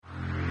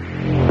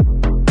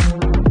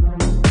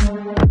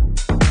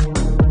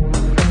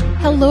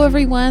Hello,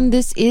 everyone.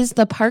 This is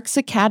the Parks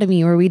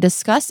Academy, where we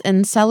discuss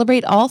and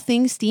celebrate all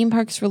things theme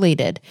parks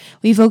related.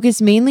 We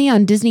focus mainly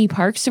on Disney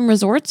parks and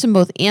resorts in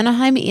both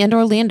Anaheim and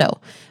Orlando.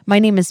 My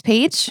name is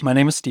Paige. My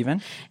name is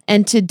Steven.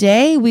 And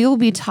today we will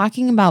be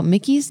talking about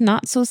Mickey's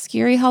Not So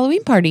Scary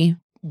Halloween Party.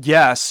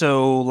 Yeah,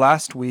 so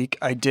last week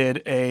I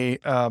did a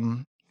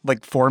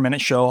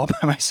 4-minute show all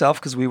by myself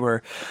because we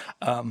were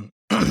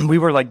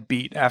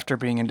beat after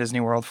being in Disney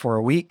World for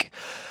a week.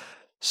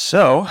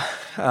 So,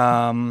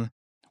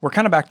 we're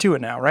kind of back to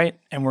it now, right?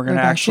 And we're going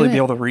to actually be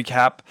able to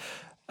recap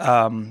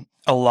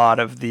a lot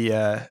of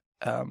the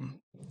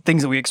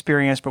things that we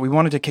experienced, but we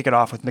wanted to kick it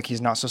off with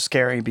Mickey's Not So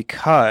Scary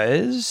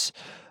because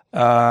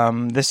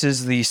this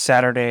is the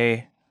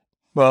Saturday,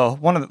 well,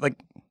 is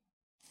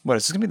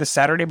this going to be the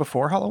Saturday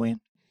before Halloween?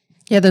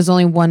 Yeah, there's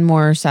only one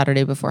more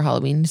Saturday before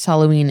Halloween.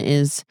 Halloween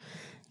is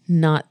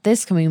not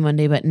this coming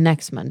Monday, but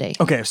next Monday.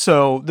 Okay,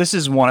 so this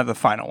is one of the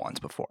final ones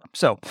before.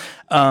 So,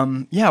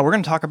 we're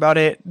going to talk about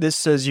it.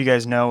 This, as you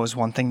guys know, is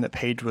one thing that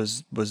Paige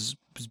was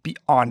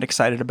beyond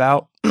excited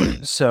about.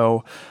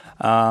 So,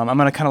 I'm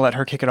going to kind of let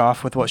her kick it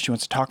off with what she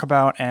wants to talk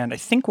about. And I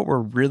think what we're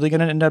really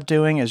going to end up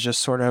doing is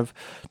just sort of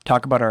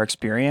talk about our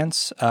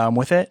experience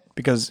with it,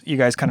 because you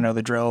guys kind of know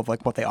the drill of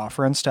like what they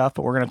offer and stuff.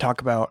 But we're going to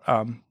talk about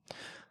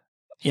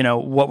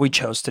what we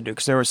chose to do,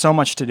 because there was so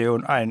much to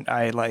do, and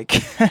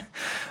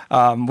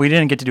we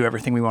didn't get to do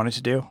everything we wanted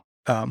to do.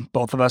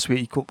 Both of us,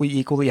 we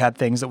equally had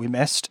things that we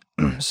missed.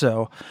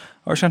 So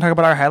we're just gonna talk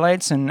about our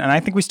highlights, and I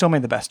think we still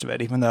made the best of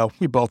it, even though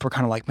we both were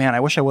kind of like, man,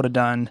 I wish I would have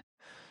done,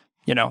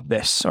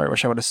 this, or I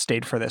wish I would have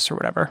stayed for this or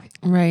whatever.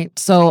 Right.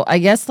 So I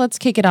guess let's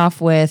kick it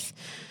off with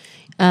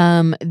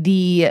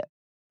the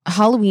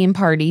Halloween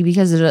party,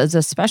 because it is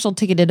a special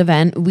ticketed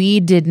event. We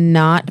did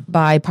not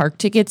buy park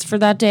tickets for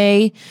that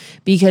day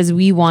because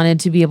we wanted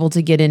to be able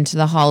to get into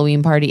the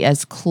Halloween party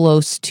as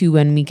close to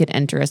when we could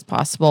enter as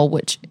possible,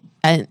 which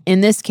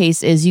in this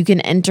case is you can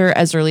enter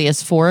as early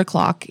as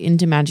 4:00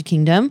 into Magic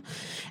Kingdom.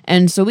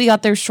 And so we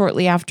got there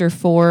shortly after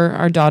 4,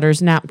 our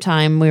daughter's nap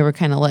time. We were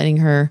kind of letting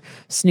her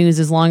snooze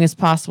as long as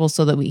possible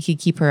so that we could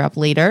keep her up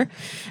later.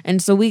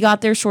 And so we got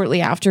there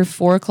shortly after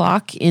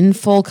 4:00 in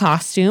full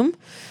costume.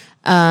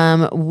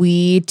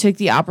 We took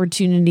the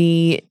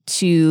opportunity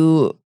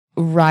to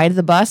ride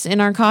the bus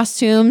in our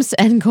costumes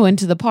and go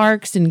into the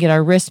parks and get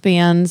our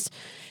wristbands,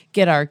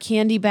 get our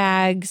candy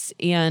bags,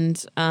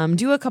 and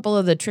do a couple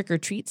of the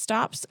trick-or-treat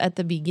stops at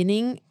the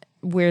beginning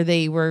where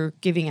they were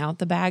giving out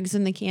the bags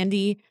and the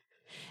candy.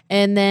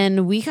 And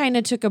then we kind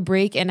of took a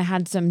break and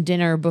had some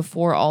dinner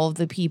before all of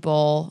the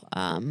people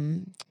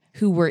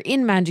who were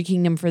in Magic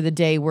Kingdom for the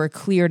day were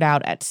cleared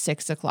out at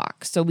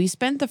 6:00. So we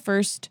spent the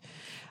first,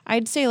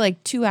 I'd say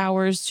 2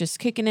 hours just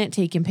kicking it,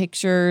 taking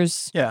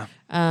pictures. Yeah.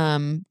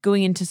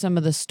 Going into some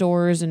of the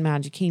stores in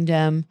Magic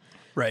Kingdom.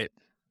 Right.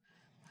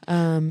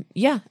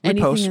 Yeah.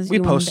 We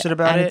posted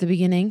about it at the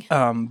beginning.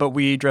 But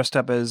we dressed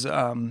up as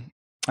I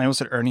almost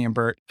said Ernie and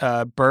Bert.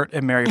 Bert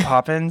and Mary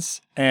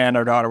Poppins, and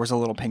our daughter was a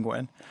little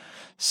penguin.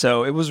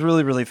 So it was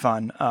really, really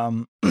fun.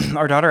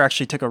 Our daughter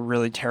actually took a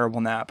really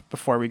terrible nap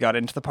before we got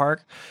into the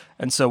park.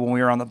 And so when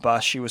we were on the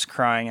bus, she was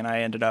crying, and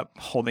I ended up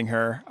holding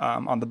her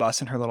on the bus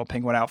in her little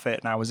penguin outfit.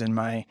 And I was in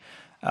my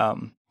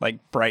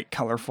bright,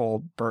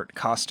 colorful Bert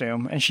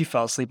costume, and she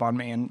fell asleep on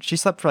me, and she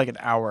slept for an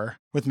hour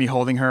with me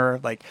holding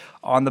her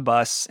on the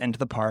bus into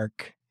the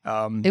park.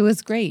 It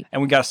was great.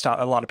 And we got to stop.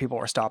 A lot of people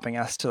were stopping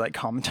us to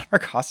comment on our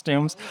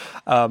costumes.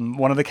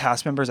 One of the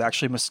cast members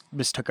actually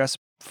mistook us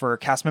for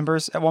cast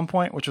members at one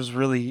point, which was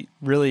really,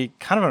 really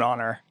kind of an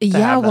honor.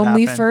 Yeah, when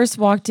we first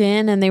walked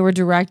in and they were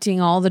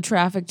directing all the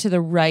traffic to the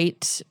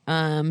right,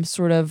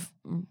 sort of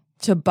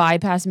to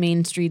bypass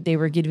Main Street, they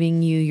were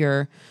giving you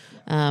your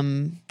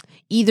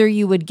either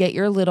you would get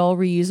your little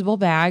reusable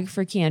bag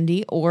for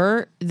candy,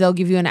 or they'll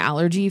give you an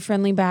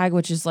allergy-friendly bag,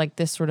 which is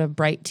this sort of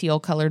bright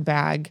teal-colored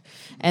bag.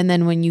 And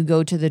then when you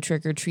go to the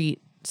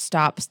trick-or-treat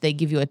stops, they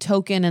give you a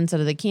token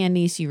instead of the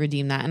candy, so you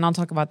redeem that. And I'll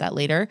talk about that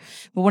later.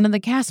 But one of the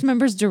cast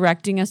members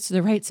directing us to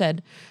the right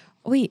said,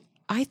 wait,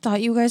 I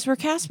thought you guys were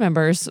cast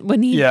members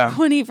when he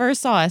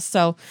first saw us.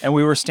 So, and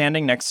we were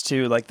standing next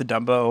to the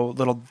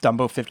little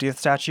Dumbo 50th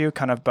statue,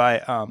 kind of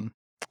by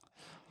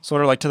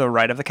sort of to the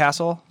right of the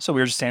castle. So we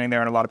were just standing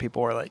there, and a lot of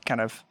people were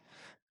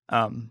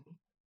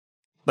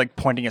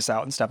pointing us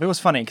out and stuff. It was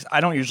funny because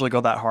I don't usually go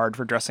that hard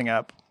for dressing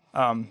up.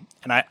 And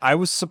I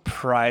was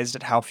surprised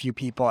at how few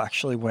people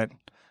actually went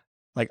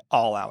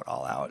all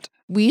out.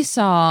 We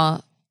saw,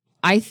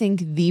 I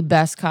think the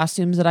best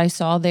costumes that I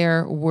saw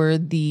there were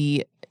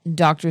the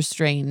Doctor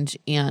Strange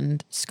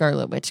and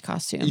Scarlet Witch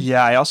costume.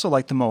 Yeah, I also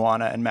like the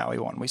Moana and Maui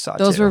one we saw.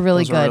 Those were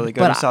really good.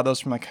 But we saw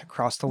those from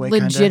across the way.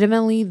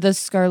 Legitimately, the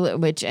Scarlet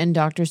Witch and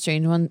Doctor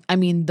Strange one. I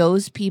mean,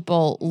 those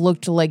people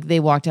looked like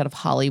they walked out of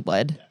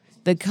Hollywood.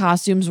 The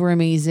costumes were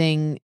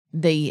amazing.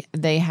 They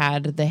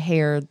had the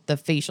hair, the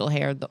facial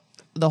hair,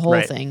 the whole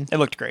thing. It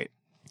looked great.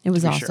 It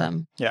was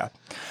awesome. Sure.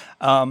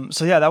 Yeah.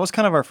 So yeah, that was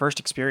kind of our first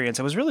experience.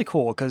 It was really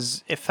cool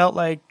because it felt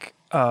like,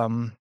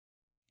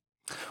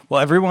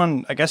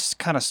 everyone, I guess,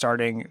 kind of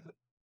starting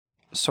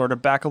sort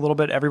of back a little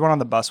bit. Everyone on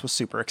the bus was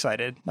super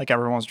excited. Like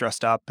everyone was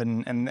dressed up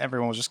and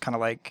everyone was just kind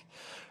of like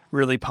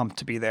really pumped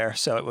to be there.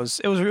 So it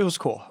was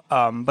cool.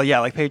 But yeah,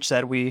 like Paige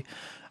said, we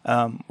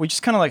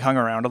just kind of like hung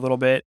around a little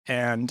bit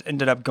and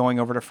ended up going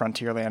over to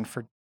Frontierland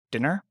for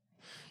dinner.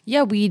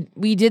 Yeah, we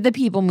did the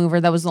People Mover.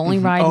 That was the only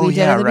ride Oh we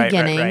did yeah, at the right,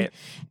 beginning. right.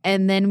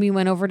 And then we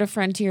went over to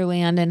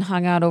Frontierland and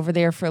hung out over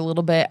there for a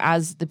little bit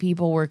as the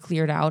people were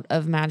cleared out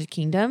of Magic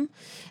Kingdom.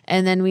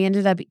 And then we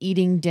ended up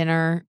eating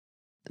dinner,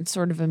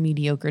 sort of a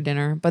mediocre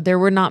dinner, but there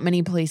were not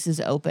many places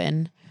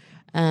open.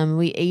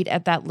 We ate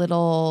at that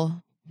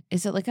little,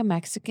 is it like a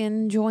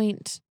Mexican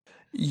joint?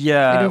 Right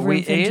Yeah, over in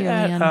we ate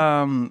at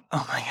Frontierland.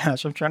 oh my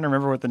gosh, I'm trying to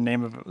remember what the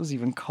name of it was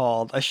even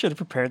called. I should have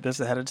prepared this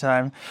ahead of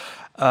time.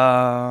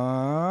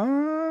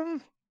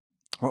 Um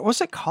what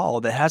was it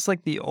called? It has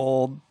like the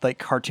old like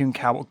cartoon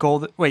cow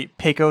gold wait,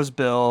 Pecos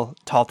Bill,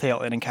 Tall Tale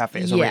Inn and Cafe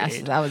is where we Yes,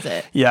 ate. that was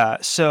it. Yeah,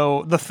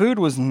 so the food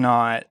was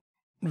not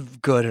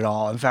good at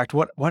all. In fact,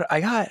 what did I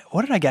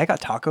get? I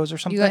got tacos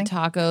or You got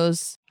something.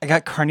 tacos. I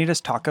got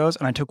carnitas tacos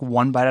and I took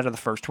one bite out of the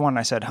first one and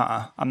I said,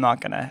 I'm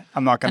not gonna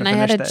And I finish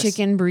had a this.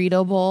 chicken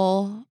burrito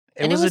bowl.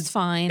 It And it was was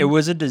fine. it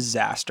was a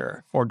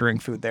disaster ordering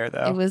food there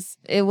though.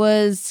 It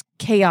was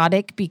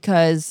chaotic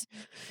because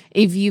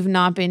if you've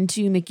not been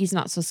to Mickey's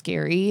Not So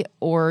Scary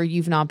or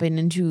you've not been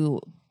into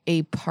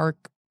a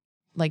park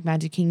like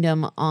Magic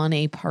Kingdom on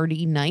a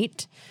party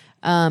night,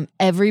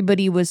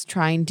 everybody was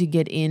trying to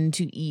get in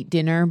to eat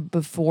dinner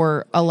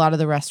before a lot of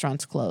the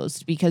restaurants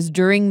closed because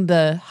during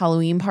the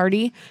Halloween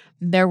party,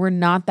 there were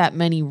not that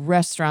many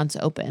restaurants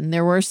open.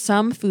 There were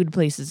some food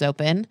places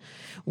open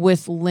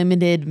with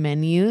limited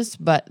menus,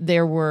 but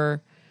there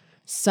were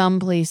some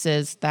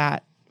places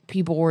that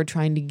people were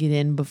trying to get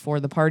in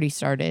before the party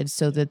started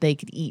so that they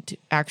could eat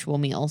actual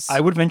meals. I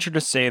would venture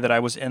to say that I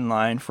was in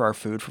line for our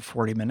food for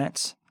 40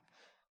 minutes.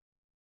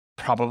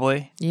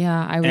 Probably.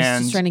 Yeah, I was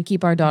And just trying to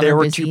keep our daughter There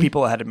were busy. 2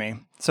 people ahead of me.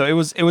 So it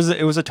was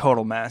a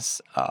total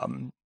mess.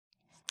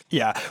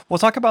 Yeah, we'll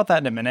talk about that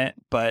in a minute,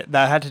 but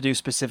that had to do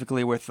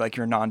specifically with like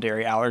your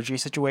non-dairy allergy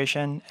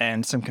situation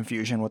and some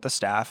confusion with the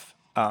staff.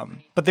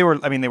 But they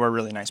were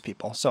really nice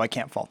people, so I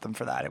can't fault them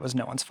for that. It was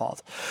no one's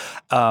fault.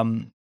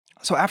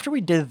 So after we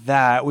did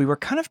that, we were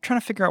kind of trying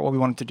to figure out what we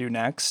wanted to do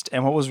next.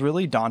 And what was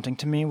really daunting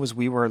to me was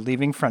we were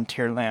leaving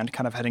Frontierland,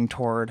 kind of heading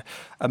toward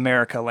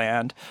America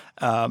Land.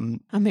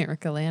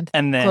 America Land.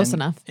 And then Close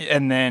enough.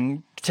 And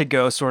then to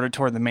go sort of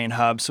toward the main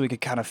hub so we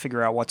could kind of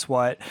figure out what's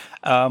what.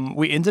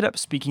 We ended up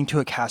speaking to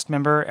a cast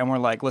member and we're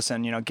like,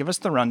 listen, give us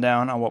the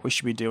rundown on what we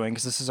should be doing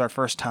because this is our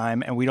first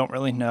time and we don't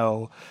really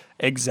know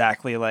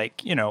exactly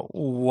like,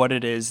 what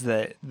it is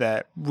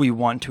that we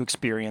want to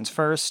experience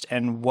first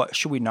and what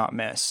should we not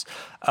miss.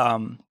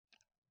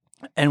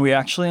 And we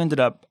actually ended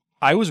up,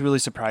 I was really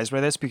surprised by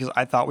this because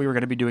I thought we were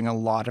going to be doing a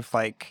lot of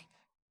like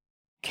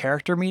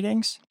character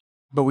meetings.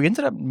 But we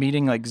ended up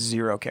meeting like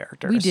 0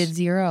 characters. We did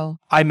 0.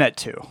 I met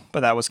 2,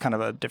 but that was kind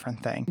of a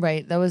different thing.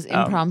 Right. That was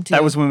impromptu.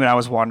 That was when I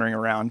was wandering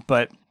around.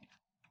 But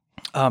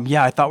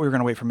yeah, I thought we were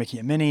going to wait for Mickey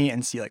and Minnie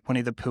and see like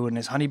Winnie the Pooh in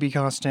his honeybee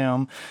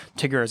costume,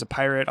 Tigger as a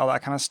pirate, all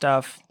that kind of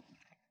stuff.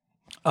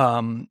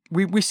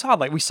 We saw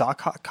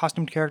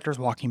costumed characters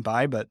walking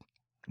by, but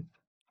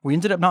we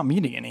ended up not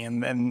meeting any.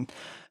 And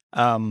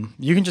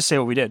you can just say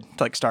what we did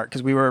to like start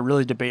because we were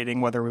really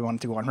debating whether we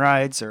wanted to go on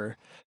rides or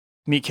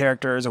meet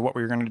characters or what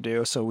we were going to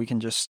do, so we can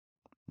just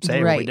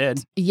say what we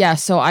did. Yeah,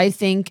 so I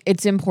think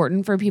it's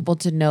important for people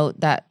to note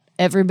that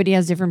everybody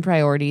has different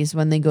priorities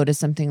when they go to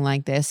something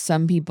like this.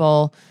 Some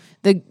people,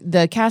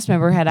 the cast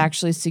member had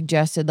actually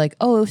suggested like,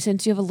 oh,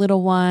 since you have a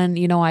little one,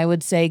 I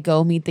would say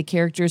go meet the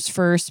characters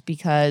first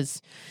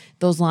because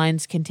those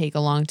lines can take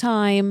a long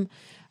time.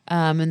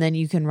 And then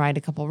you can ride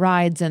a couple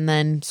rides and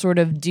then sort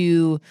of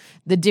do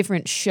the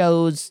different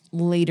shows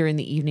later in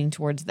the evening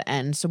towards the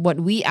end. So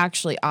what we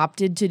actually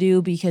opted to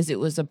do, because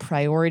it was a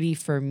priority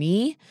for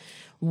me,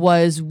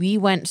 was we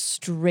went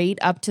straight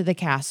up to the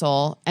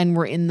castle and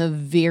we're in the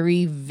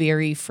very,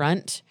 very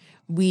front.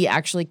 We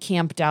actually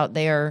camped out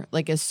there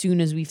like as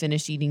soon as we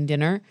finished eating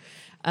dinner,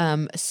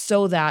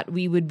 so that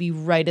we would be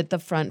right at the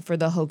front for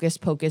the Hocus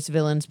Pocus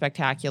Villain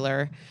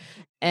Spectacular.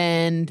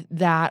 And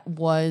that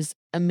was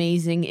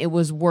amazing. It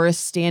was worth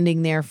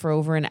standing there for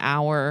over an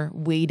hour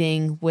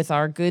waiting with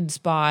our good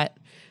spot.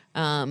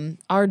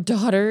 Our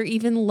daughter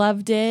even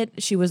loved it.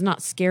 She was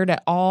not scared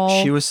at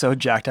all. She was so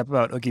jacked up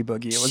about Oogie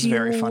Boogie. It was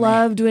very funny. She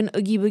loved when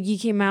Oogie Boogie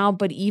came out,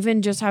 but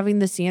even just having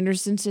the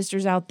Sanderson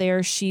sisters out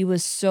there, she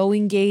was so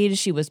engaged.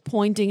 She was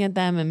pointing at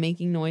them and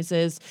making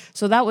noises.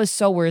 So that was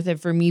so worth it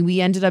for me. We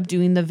ended up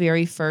doing the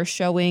very first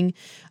showing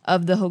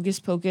of the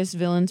Hocus Pocus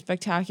Villain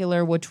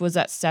Spectacular, which was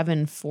at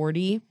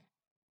 7:40.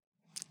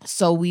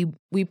 So we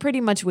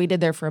pretty much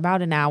waited there for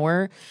about an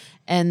hour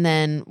and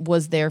then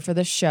was there for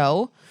the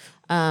show.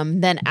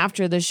 Then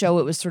after the show,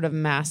 it was sort of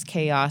mass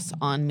chaos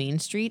on Main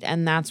Street.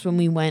 And that's when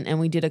we went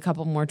and we did a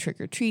couple more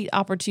trick-or-treat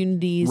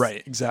opportunities.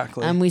 Right,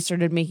 exactly. And we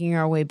started making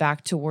our way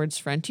back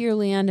towards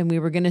Frontierland. And we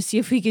were going to see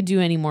if we could do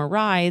any more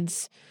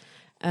rides.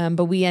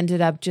 But we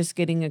ended up just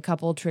getting a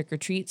couple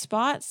trick-or-treat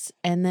spots.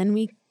 And then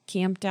we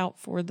camped out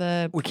for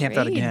the We camped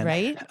out parade, again.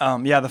 right?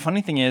 Yeah, the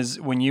funny thing is,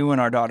 when you and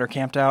our daughter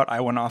camped out, I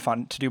went off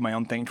on to do my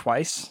own thing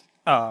twice.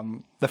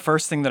 The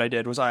first thing that I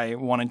did was I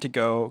wanted to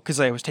go because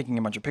I was taking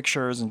a bunch of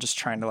pictures and just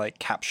trying to like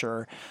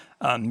capture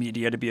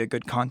media to be a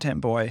good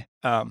content boy.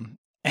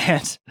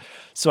 And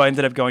so I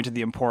ended up going to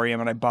the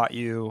Emporium and I bought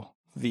you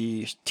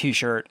the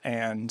T-shirt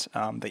and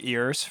the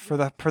ears for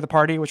the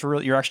party, which were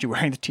really, you're actually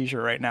wearing the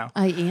T-shirt right now.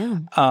 I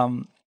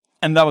am.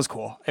 And that was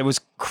cool. It was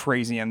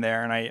crazy in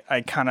there. And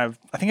I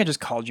think I just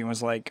called you and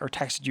was like, or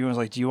texted you and was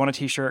like, do you want a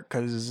T-shirt?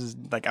 Because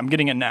like I'm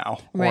getting it now.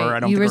 Right. Or I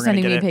don't You think were we're gonna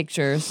sending get me it.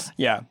 pictures.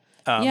 Yeah.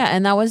 Yeah,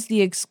 and that was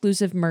the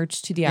exclusive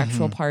merch to the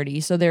actual party.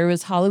 So there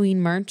was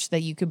Halloween merch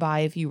that you could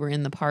buy if you were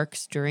in the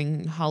parks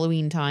during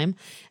Halloween time.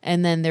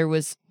 And then there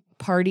was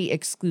party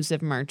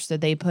exclusive merch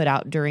that they put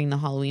out during the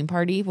Halloween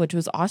party, which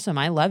was awesome.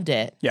 I loved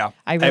it. Yeah.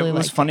 I really It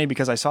was liked funny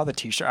because I saw the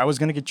T-shirt. I was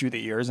going to get you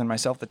the ears and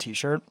myself the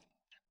T-shirt.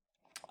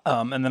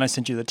 And then I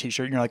sent you the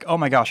T-shirt and you're like, oh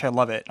my gosh, I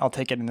love it. I'll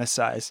take it in this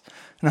size.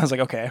 And I was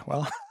like, okay,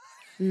 well,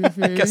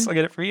 I guess I'll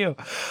get it for you.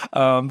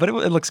 But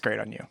it looks great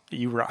on you.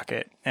 You rock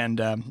it.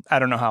 And I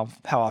don't know how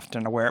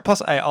often I wear it.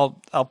 Plus, I'll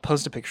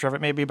post a picture of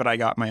it maybe, but I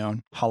got my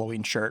own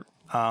Halloween shirt.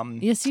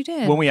 Yes, you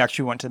did. When we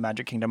actually went to the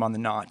Magic Kingdom on the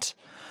not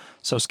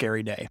so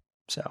scary day.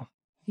 So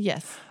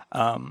Yes.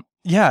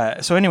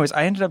 yeah. So anyways,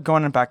 I ended up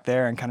going back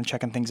there and kind of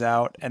checking things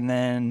out. And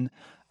then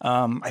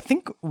I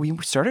think we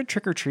started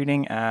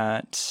trick-or-treating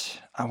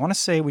at, I want to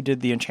say we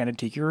did the Enchanted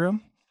Tiki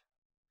Room.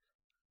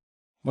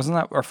 Wasn't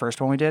that our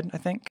first one we did, I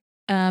think?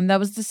 That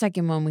was the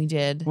second one we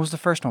did. What was the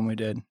first one we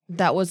did?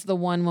 That was the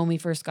one when we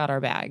first got our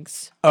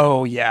bags.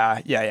 Oh,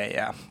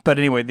 yeah. But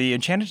anyway, the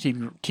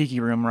Enchanted Tiki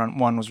Room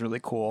one was really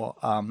cool.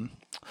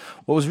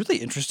 What was really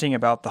interesting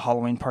about the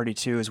Halloween party,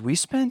 too, is we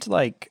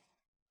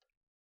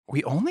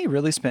only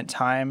really spent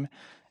time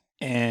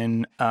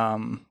in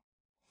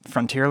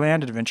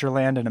Frontierland,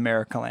 Adventureland, and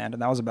Americaland,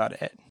 and that was about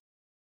it.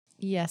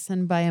 Yes,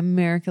 and by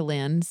America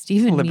Land,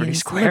 Stephen Liberty means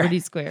Square. Liberty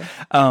Square.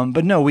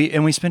 But no,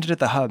 we spent it at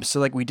the hub.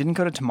 So like we didn't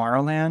go to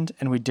Tomorrowland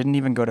and we didn't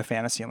even go to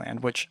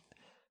Fantasyland, which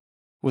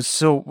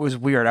was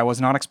weird. I was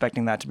not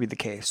expecting that to be the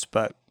case,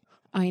 but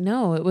I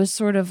know. It was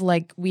sort of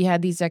like we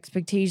had these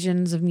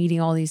expectations of meeting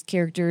all these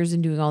characters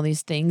and doing all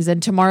these things.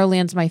 And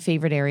Tomorrowland's my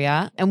favorite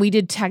area. And we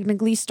did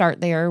technically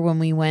start there when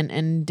we went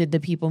and did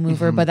the People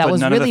Mover, but that was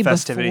none really of the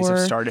festivities before,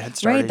 had started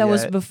right, that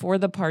was yet. before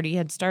the party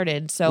had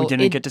started. So We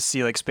didn't get to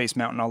see like Space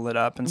Mountain all lit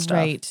up and stuff.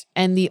 right.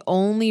 And the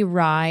only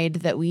ride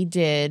that we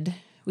did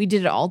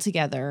it all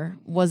together,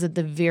 was at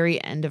the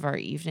very end of our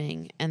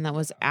evening. And that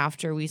was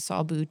after we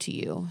saw Boo to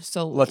You.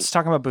 So Let's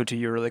talk about Boo to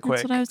You really quick.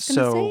 that's what I was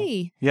going to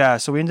say. Yeah,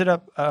 so we ended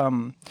up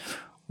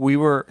we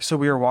were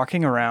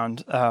walking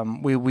around.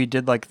 We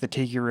did like the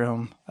Tiki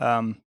Room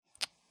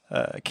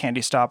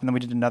candy stop, and then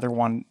we did another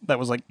one that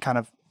was like kind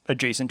of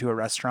adjacent to a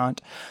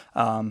restaurant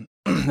at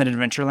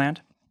Adventureland.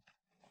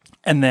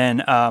 And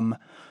then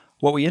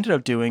what we ended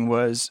up doing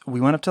was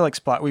we went up to like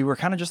Splat. We were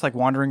kind of just like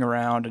wandering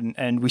around,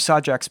 and we saw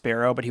Jack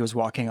Sparrow, but he was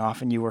walking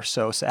off, and you were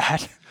so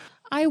sad.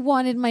 I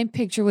wanted my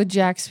picture with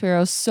Jack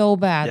Sparrow so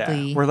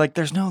badly. Yeah, we're like,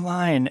 there's no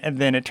line, and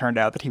then it turned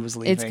out that he was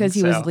leaving. It's because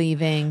he was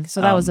leaving, so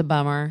that was a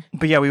bummer.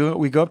 But yeah,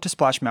 we go up to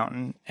Splash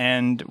Mountain,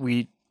 and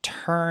we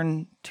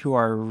turn to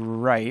our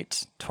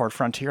right toward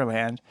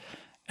Frontierland,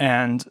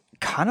 and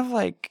kind of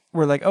like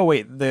we're like, oh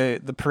wait,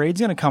 the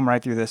parade's gonna come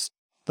right through this.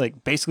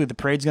 Like basically, the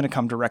parade's gonna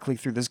come directly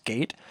through this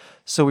gate.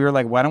 So we were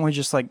like, why don't we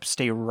just like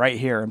stay right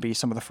here and be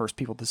some of the first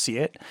people to see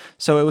it?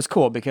 So it was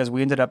cool because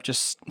we ended up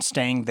just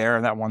staying there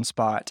in that one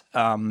spot.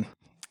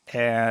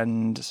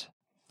 And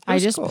I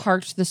just cool.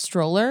 parked the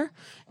stroller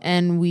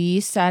and we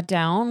sat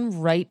down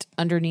right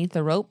underneath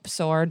the rope.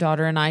 So our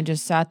daughter and I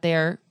just sat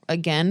there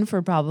again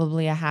for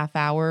probably a half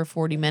hour,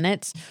 40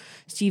 minutes.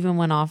 Stephen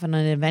went off on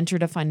an adventure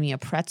to find me a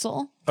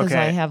pretzel because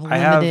I have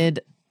limited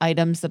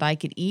items that I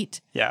could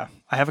eat. Yeah,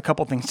 I have a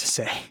couple things to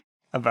say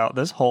about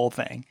this whole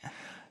thing.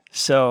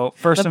 So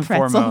first the and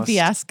pretzel foremost,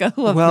 fiasco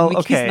of well, the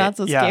Mickey's okay, Not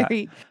So yeah.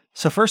 Scary.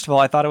 So first of all,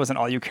 I thought it was an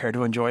all you care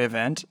to enjoy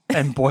event.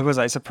 And boy, was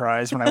I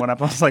surprised when I went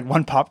up. I was like,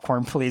 one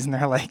popcorn, please. And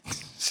they're like,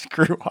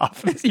 screw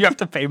off. You have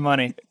to pay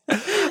money.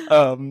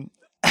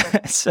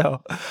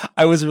 So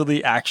I was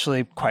really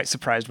actually quite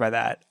surprised by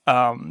that.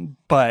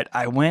 But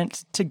I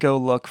went to go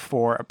look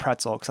for a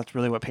pretzel because that's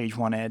really what Paige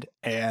wanted.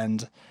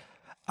 And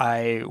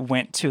I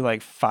went to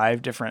like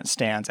 5 different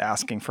stands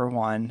asking for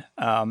one,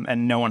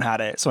 and no one had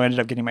it. So I ended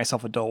up getting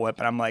myself a Dole Whip.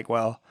 And I'm like,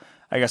 well,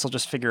 I guess I'll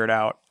just figure it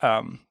out.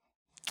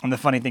 And the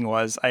funny thing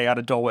was, I got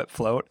a Dole Whip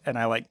float, and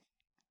I like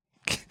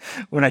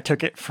when I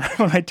took it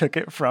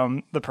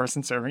from the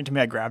person serving to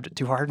me, I grabbed it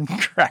too hard and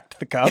cracked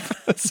the cup,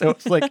 so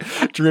it's like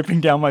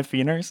dripping down my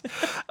fingers.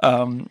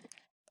 But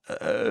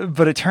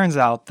it turns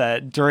out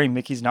that during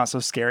Mickey's Not So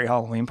Scary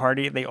Halloween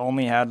party, they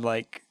only had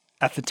like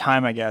at the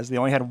time, I guess they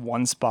only had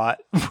one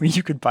spot where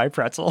you could buy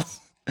pretzels,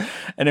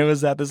 and it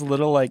was at this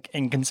little like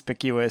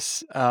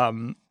inconspicuous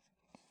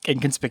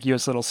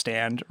little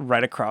stand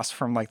right across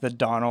from like the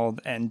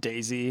Donald and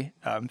Daisy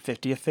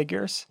 50th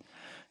figures,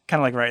 kind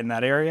of like right in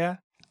that area.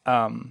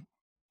 And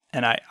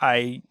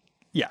I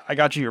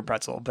got you your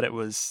pretzel, but it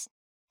was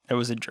It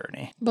was a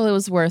journey. Well, it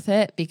was worth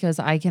it because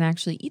I can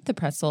actually eat the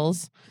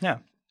pretzels. Yeah.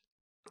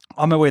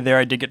 On my way there,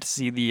 I did get to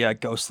see the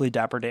ghostly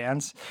Dapper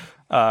Dans,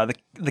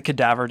 the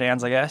Cadaver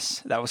Dans, I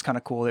guess. That was kind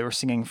of cool. They were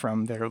singing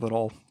from their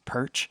little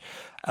perch.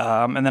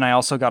 And then I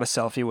also got a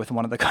selfie with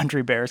one of the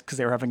country bears because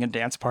they were having a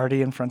dance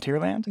party in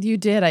Frontierland. You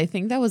did. I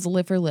think that was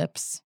Liver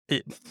Lips.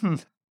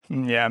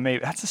 Yeah,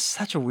 maybe. That's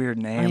such a weird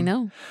name. I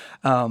know.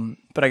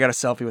 But I got a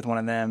selfie with one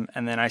of them,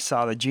 and then I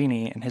saw the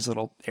genie in his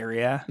little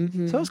area. So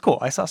it was cool.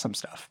 I saw some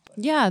stuff.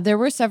 Yeah, there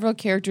were several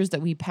characters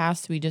that we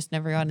passed. We just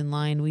never got in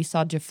line. We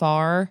saw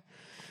Jafar.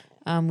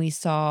 We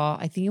saw,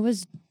 I think it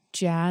was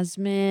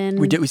Jasmine.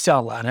 We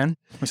saw Aladdin.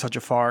 We saw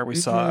Jafar. We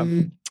saw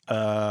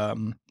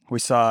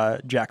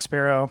Jack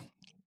Sparrow.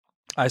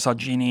 I saw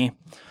Genie.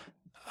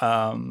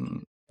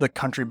 The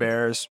country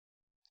bears.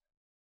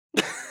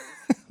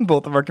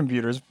 Both of our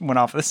computers went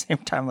off at the same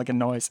time like a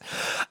noise.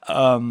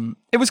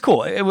 It was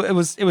cool. It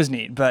was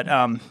neat. But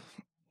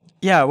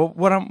yeah,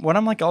 what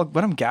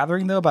I'm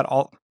gathering though about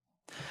all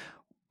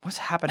what's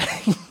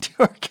happening to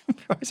our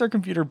computer? Why is our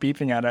computer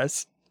beeping at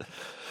us?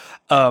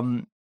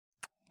 One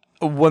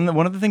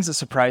of the things that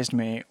surprised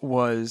me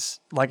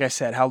was, like I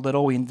said, how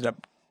little we ended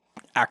up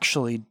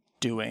actually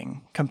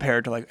doing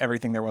compared to like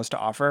everything there was to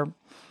offer.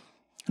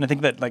 And I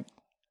think that like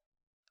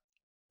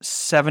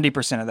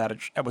 70% of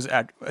that was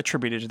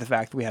attributed to the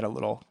fact that we had a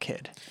little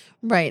kid.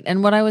 Right.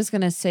 And what I was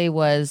going to say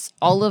was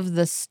all of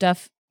the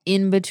stuff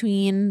in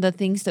between the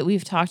things that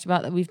we've talked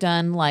about that we've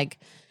done, like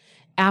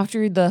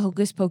after the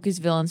Hocus Pocus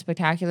Villain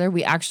Spectacular,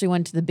 we actually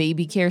went to the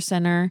baby care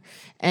center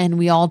and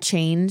we all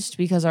changed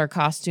because our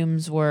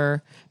costumes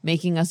were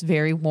making us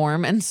very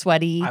warm and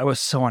sweaty. I was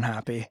so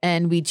unhappy.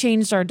 And we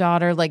changed our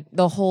daughter, like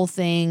the whole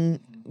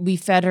thing. We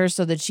fed her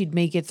so that she'd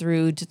make it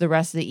through to the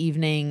rest of the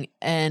evening.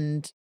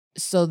 And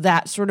so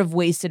that sort of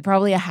wasted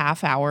probably a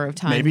half hour of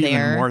time. Maybe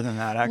there. Even more than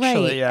that,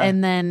 actually. Right. Yeah.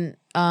 And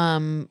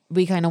then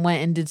we kind of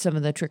went and did some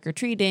of the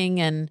trick-or-treating.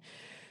 And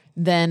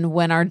then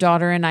when our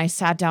daughter and I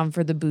sat down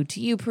for the Boo to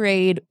You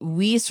parade,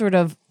 we sort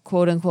of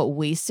quote unquote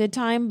wasted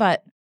time.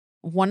 But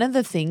one of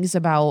the things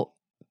about,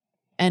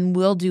 and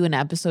we'll do an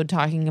episode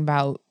talking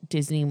about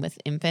Disney with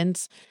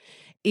infants,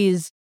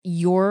 is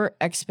your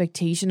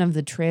expectation of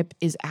the trip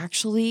is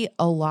actually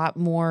a lot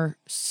more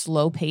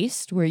slow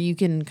paced, where you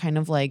can kind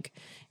of like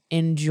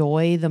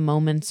enjoy the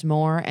moments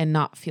more and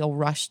not feel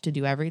rushed to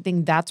do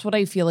everything. That's what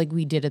I feel like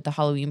we did at the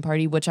Halloween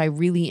party, which I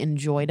really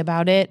enjoyed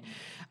about it.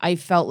 I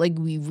felt like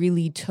we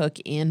really took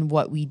in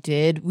what we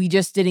did. We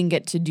just didn't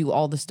get to do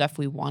all the stuff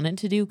we wanted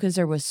to do because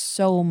there was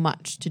so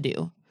much to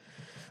do.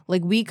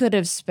 Like we could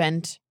have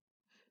spent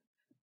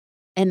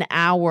an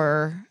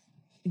hour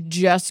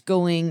just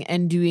going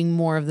and doing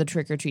more of the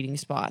trick-or-treating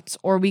spots,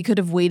 or we could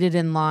have waited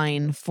in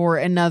line for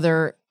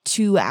another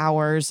 2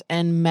 hours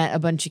and met a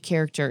bunch of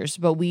characters,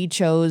 but we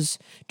chose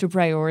to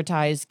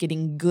prioritize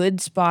getting good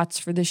spots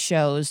for the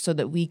shows so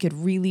that we could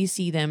really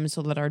see them,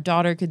 so that our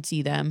daughter could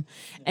see them.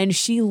 And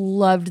she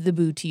loved the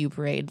Boo to You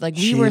parade. Like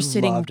we were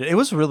sitting, loved it. It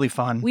was really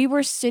fun. We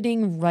were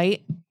sitting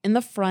right in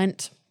the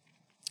front,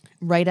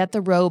 right at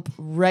the rope,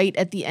 right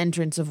at the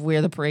entrance of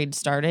where the parade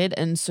started.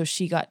 And so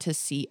she got to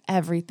see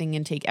everything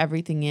and take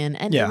everything in.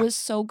 And it was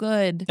so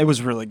good. It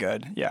was really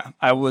good. Yeah.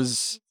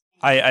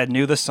 I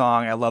knew the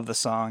song. I love the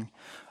song.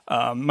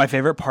 My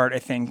favorite part, I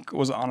think,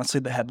 was honestly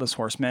the Headless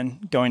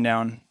Horseman going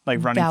down,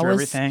 like running through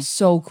everything.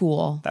 So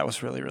cool. That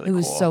was really, really cool. It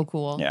was so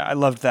cool. Yeah, I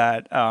loved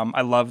that.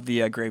 I loved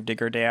the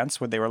Gravedigger dance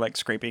where they were like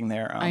scraping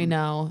their I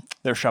know.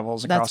 Their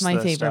shovels across the That's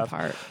my favorite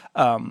stuff.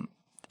 part.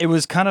 It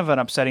was kind of an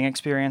upsetting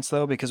experience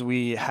though, because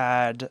we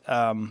had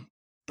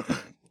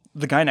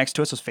the guy next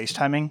to us was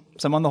FaceTiming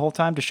someone the whole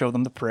time to show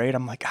them the parade.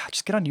 I'm like,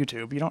 just get on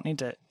YouTube. You don't need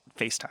to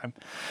FaceTime.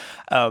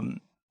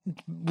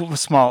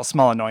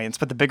 Small annoyance,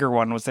 but the bigger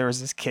one was there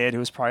was this kid who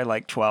was probably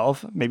like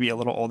 12, maybe a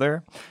little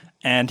older,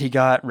 and he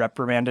got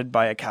reprimanded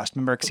by a cast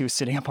member because he was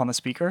sitting up on the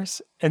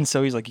speakers, and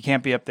so he's like, you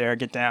can't be up there,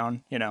 get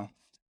down, you know.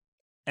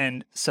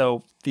 And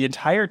so the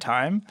entire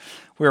time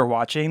we were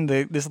watching,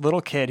 this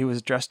little kid who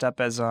was dressed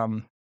up as a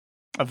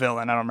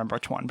villain, I don't remember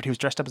which one, but he was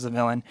dressed up as a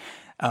villain,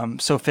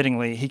 so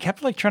fittingly, he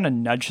kept like trying to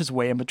nudge his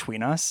way in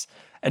between us.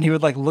 And he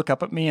would like look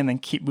up at me and then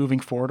keep moving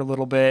forward a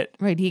little bit.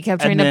 Right. He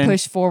kept trying to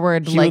push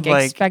forward, like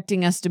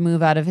expecting us to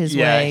move out of his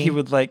way. Yeah, he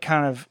would like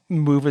kind of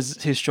move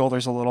his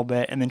shoulders a little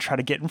bit and then try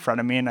to get in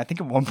front of me. And I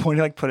think at one point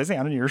he like put his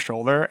hand on your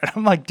shoulder. And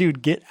I'm like,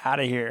 dude, get out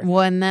of here.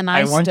 Well, and then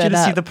I want you to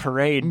up. see the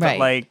parade. Right. But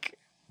like,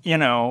 you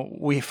know,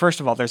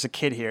 first of all, there's a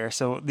kid here.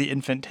 So the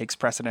infant takes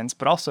precedence.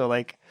 But also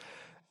like,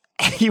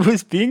 he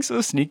was being so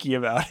sneaky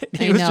about it.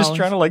 He was just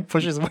trying to like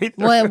push his way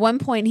through. Well, at one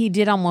point he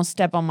did almost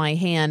step on my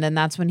hand, and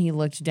that's when he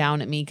looked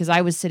down at me because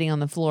I was sitting on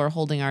the floor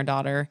holding our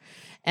daughter.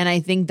 And I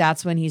think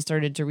that's when he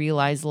started to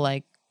realize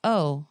like,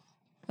 oh,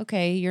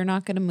 okay, you're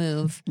not going to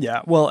move.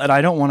 Yeah. Well, and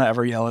I don't want to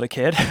ever yell at a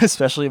kid,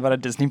 especially about a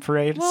Disney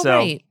parade. Well,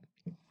 right.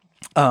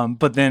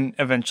 But then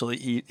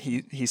eventually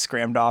he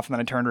scrammed off, and then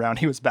I turned around.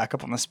 He was back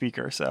up on the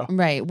speaker. So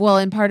right. Well,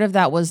 and part of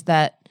that was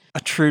that a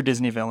true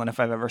Disney villain if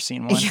I've ever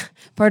seen one.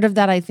 Part of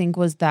that, I think,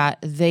 was that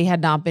they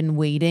had not been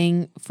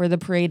waiting for the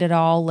parade at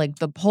all. Like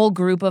the whole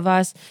group of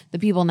us, the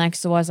people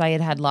next to us, I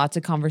had lots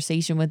of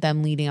conversation with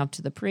them leading up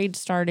to the parade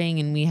starting,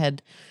 and we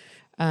had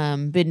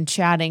been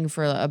chatting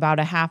for about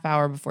a half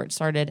hour before it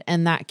started.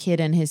 And that kid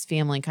and his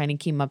family kind of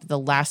came up the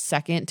last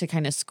second to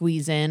kind of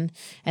squeeze in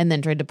and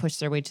then tried to push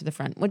their way to the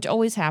front, which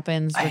always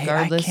happens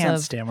regardless I can't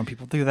of stand when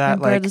people do that.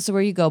 regardless of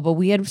where you go. But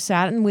we had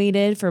sat and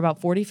waited for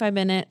about 45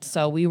 minutes,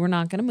 so we were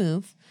not going to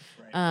move.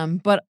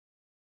 But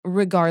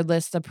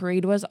regardless, the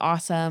parade was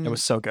awesome. It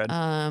was so good.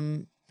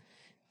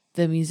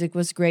 The music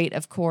was great,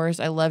 of course.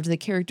 I loved the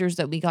characters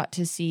that we got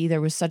to see.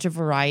 There was such a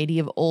variety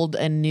of old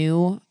and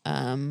new.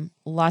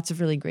 Lots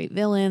of really great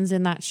villains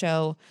in that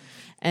show.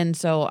 And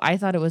so I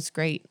thought it was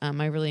great.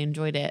 I really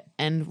enjoyed it.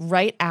 And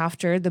right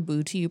after the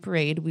Boo to You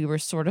parade, we were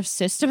sort of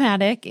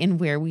systematic in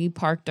where we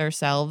parked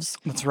ourselves.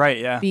 That's right,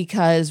 yeah.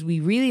 Because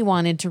we really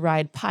wanted to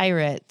ride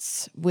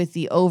Pirates with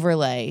the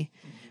overlay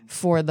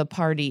for the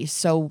party.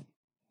 So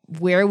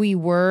where we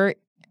were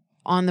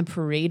on the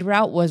parade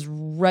route was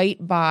right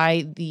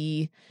by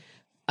the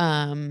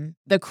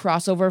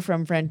crossover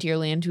from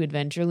Frontierland to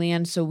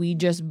Adventureland. So we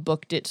just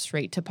booked it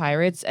straight to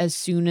Pirates as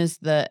soon as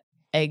the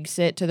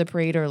exit to the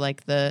parade, or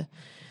like the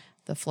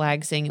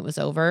flag saying it was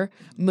over,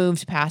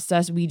 moved past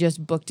us. We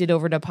just booked it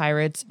over to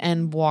Pirates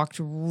and walked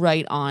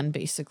right on,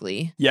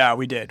 basically. Yeah,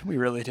 we did. We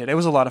really did. It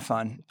was a lot of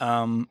fun.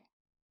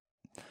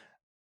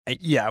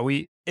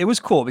 It was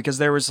cool because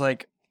there was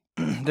like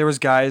there was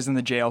guys in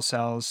the jail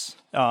cells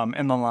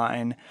in the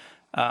line.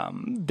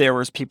 There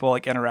was people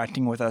like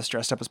interacting with us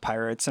dressed up as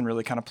pirates and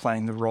really kind of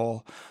playing the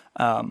role.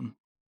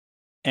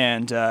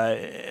 And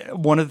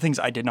one of the things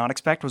I did not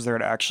expect was there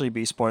to actually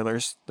be,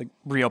 spoilers, like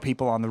real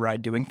people on the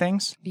ride doing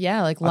things.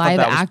 Yeah, like live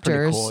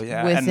actors cool,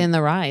 yeah. within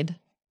the ride.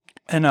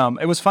 And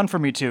it was fun for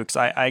me too, because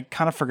I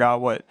kind of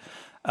forgot what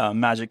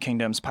Magic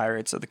Kingdom's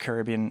Pirates of the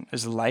Caribbean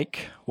was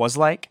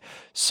like.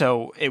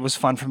 So it was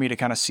fun for me to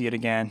kind of see it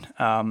again.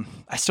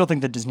 I still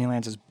think that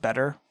Disneyland's is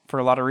better for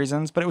a lot of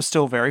reasons, but it was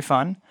still very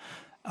fun.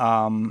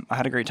 I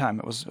had a great time.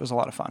 It was a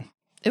lot of fun.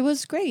 It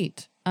was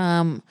great.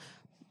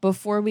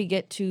 Before we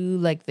get to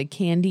like the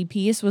candy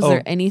piece, was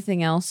there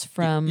anything else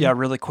from? Yeah,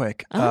 really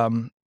quick.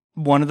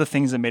 One of the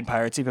things that made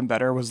Pirates even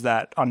better was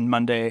that on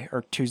Monday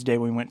or Tuesday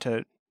when we went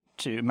to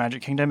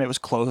Magic Kingdom, it was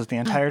closed the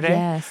entire day.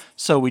 Yes.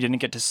 So we didn't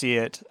get to see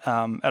it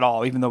at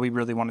all. Even though we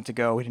really wanted to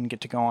go, we didn't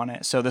get to go on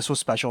it. So this was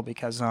special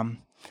because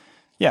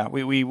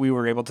we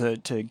were able to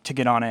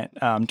get on it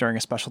during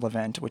a special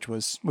event, which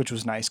was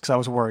nice because I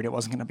was worried it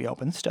wasn't going to be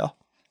open still.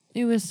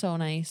 It was so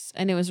nice.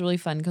 And it was really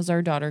fun because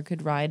our daughter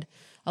could ride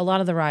a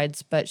lot of the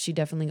rides, but she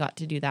definitely got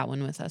to do that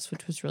one with us,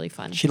 which was really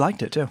fun. She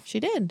liked it too. She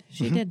did.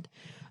 She did.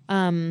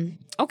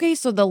 Okay,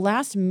 so the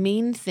last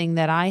main thing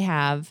that I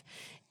have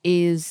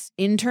is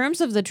in terms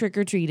of the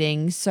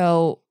trick-or-treating.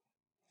 So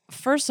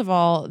first of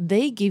all,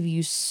 they give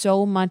you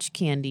so much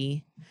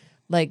candy,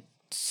 like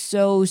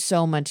so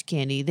much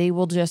candy. They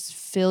will just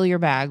fill your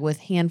bag with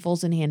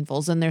handfuls and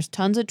handfuls. And there's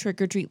tons of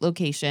trick-or-treat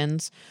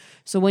locations.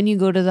 So when you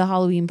go to the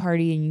Halloween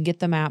party and you get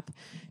the map,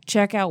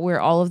 check out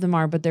where all of them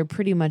are, but they're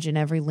pretty much in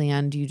every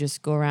land. You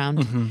just go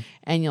around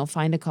and you'll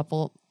find a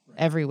couple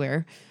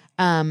everywhere.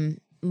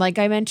 Like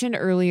I mentioned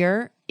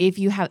earlier, if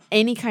you have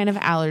any kind of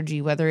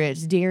allergy, whether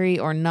it's dairy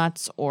or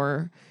nuts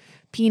or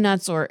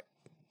peanuts or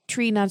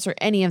tree nuts or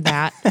any of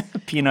that.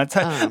 Peanuts.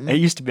 It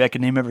used to be I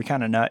could name every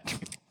kind of nut.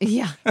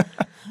 Yeah.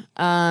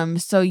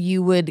 So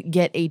you would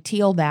get a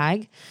teal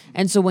bag.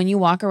 And so when you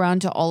walk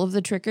around to all of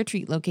the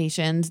trick-or-treat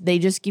locations, they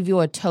just give you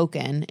a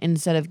token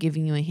instead of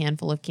giving you a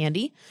handful of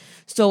candy.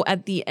 So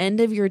at the end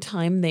of your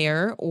time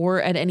there,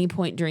 or at any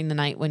point during the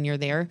night when you're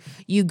there,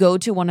 you go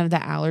to one of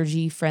the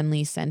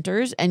allergy-friendly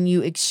centers and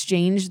you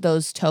exchange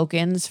those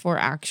tokens for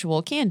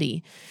actual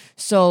candy.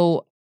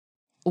 So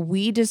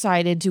we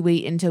decided to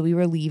wait until we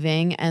were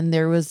leaving, and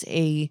there was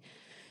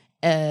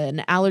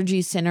an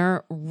allergy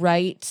center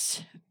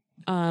right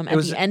at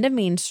the end of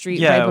Main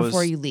Street, right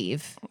before you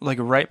leave. Like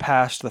right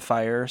past the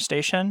fire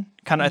station.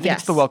 Kind of, I think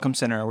it's the Welcome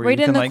Center where right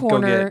you can like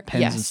corner, go get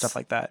pins and stuff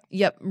like that.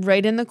 Yep,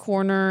 right in the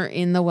corner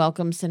in the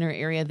Welcome Center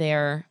area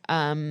there.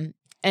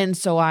 And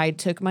so I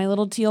took my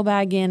little teal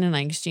bag in and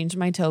I exchanged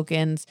my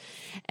tokens,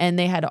 and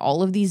they had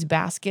all of these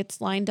baskets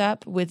lined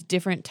up with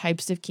different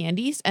types of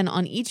candies. And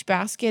on each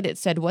basket, it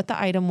said what the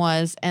item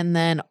was and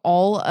then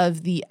all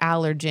of the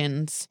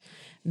allergens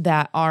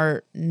that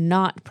are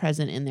not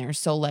present in there.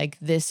 So like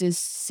this is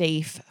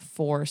safe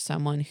for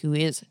someone who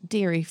is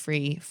dairy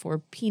free, for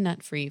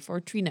peanut free, for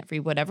tree nut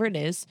free, whatever it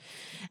is.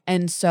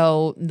 And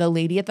so the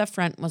lady at the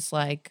front was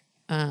like,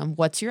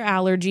 what's your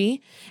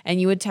allergy?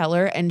 And you would tell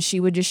her, and she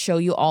would just show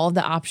you all of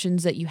the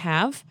options that you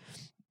have.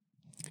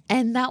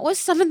 And that was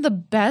some of the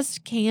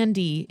best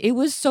candy. It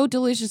was so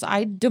delicious.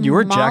 I demolished You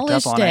were jacked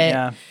up on it,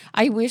 yeah.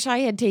 I wish I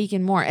had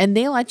taken more. And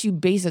they let you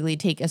basically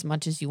take as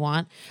much as you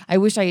want. I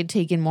wish I had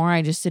taken more.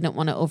 I just didn't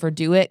want to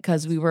overdo it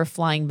because we were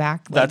flying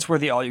back. That's where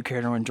the all you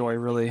care to enjoy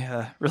really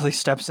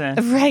steps in.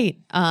 Right.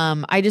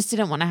 I just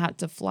didn't want to have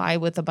to fly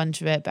with a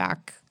bunch of it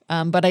back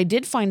But I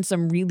did find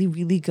some really,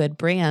 really good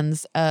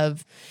brands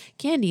of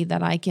candy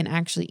that I can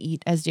actually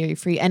eat as dairy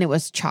free. And it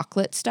was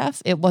chocolate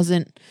stuff. It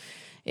wasn't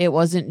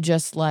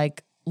just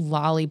like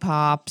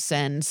lollipops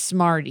and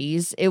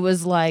Smarties. It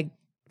was like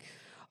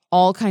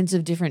all kinds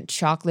of different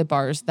chocolate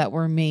bars that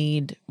were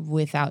made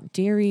without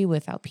dairy,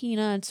 without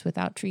peanuts,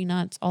 without tree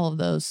nuts, all of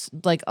those,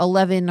 like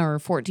 11 or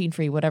 14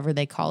 free, whatever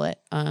they call it,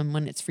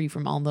 when it's free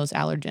from all those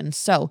allergens.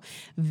 So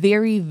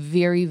very,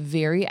 very,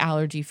 very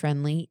allergy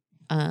friendly.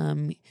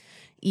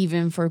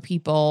 Even for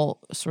people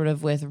sort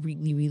of with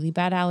really, really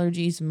bad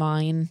allergies.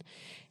 Mine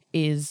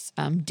is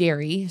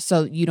dairy.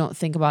 So you don't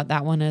think about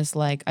that one as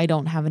like, I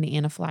don't have any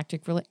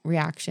anaphylactic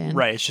reaction.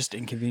 Right. It's just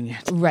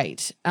inconvenient.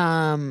 Right.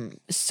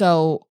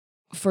 So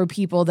for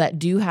people that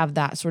do have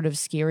that sort of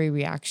scary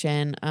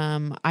reaction,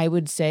 I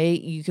would say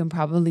you can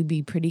probably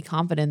be pretty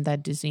confident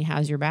that Disney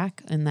has your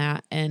back in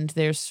that. And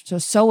they're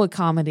so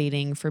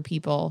accommodating for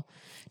people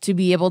to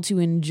be able to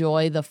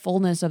enjoy the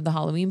fullness of the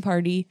Halloween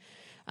party.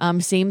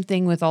 Same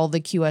thing with all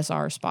the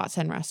QSR spots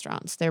and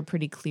restaurants. They're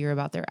pretty clear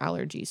about their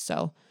allergies.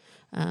 So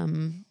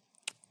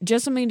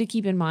just something to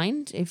keep in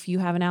mind if you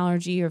have an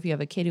allergy or if you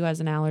have a kid who has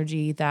an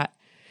allergy, that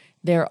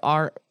there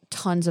are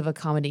tons of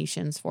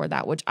accommodations for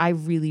that, which I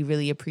really,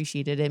 really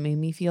appreciated. It made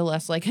me feel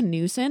less like a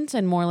nuisance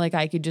and more like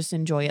I could just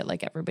enjoy it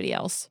like everybody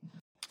else.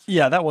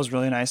 Yeah, that was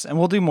really nice. And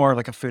we'll do more of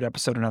like a food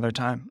episode another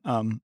time.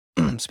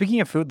 Speaking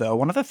of food, though,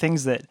 one of the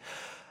things that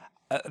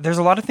there's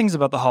a lot of things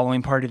about the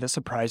Halloween party that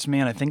surprised me.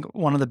 And I think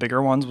one of the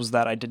bigger ones was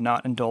that I did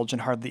not indulge in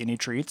hardly any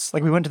treats.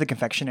 Like we went to the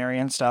confectionery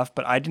and stuff,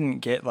 but I didn't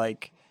get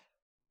like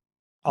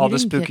all the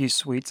spooky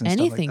sweets and stuff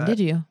like that. Anything, did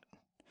you?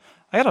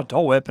 I got a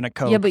Dole Whip and a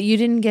Coke. Yeah, but you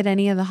didn't get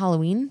any of the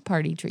Halloween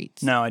party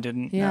treats. No, I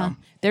didn't. Yeah. No.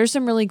 There's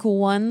some really cool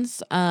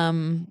ones.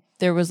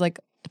 There was like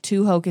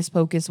 2 Hocus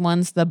Pocus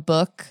ones, the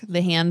book,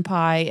 the hand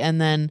pie, and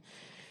then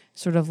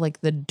sort of like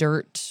the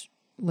dirt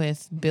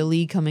with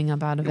Billy coming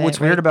up out of it. What's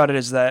weird about it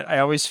is that I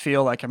always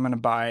feel like I'm going to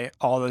buy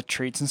all the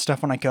treats and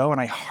stuff when I go, and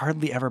I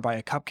hardly ever buy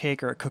a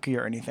cupcake or a cookie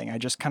or anything. I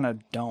just kind of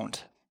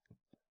don't.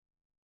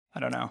 I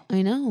don't know.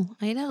 I know.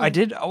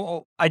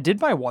 I did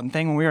buy one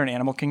thing when we were in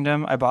Animal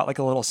Kingdom. I bought like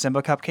a little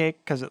Simba cupcake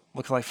because it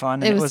looked like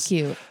fun. It was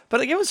cute. But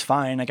like it was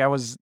fine. Like it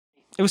was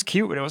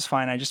cute, but it was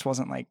fine. I just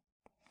wasn't like,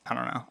 I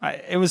don't know.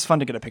 It was fun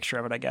to get a picture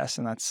of it, I guess,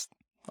 and that's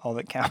all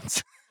that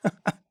counts.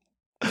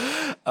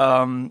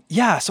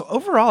 Yeah. So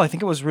overall, I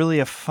think it was really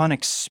a fun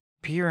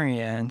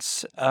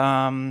experience.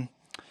 I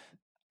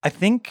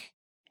think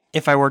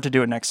if I were to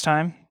do it next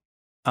time,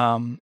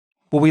 well,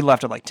 we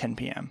left at like 10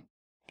 p.m.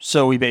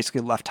 So we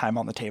basically left time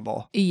on the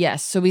table.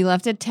 Yes. So we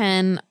left at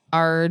 10.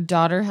 Our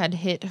daughter had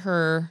hit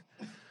her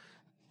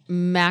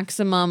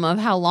maximum of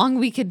how long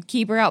we could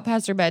keep her out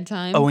past her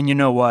bedtime. Oh, and you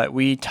know what?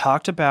 We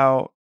talked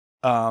about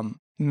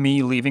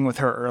me leaving with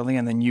her early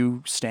and then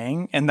you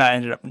staying, and that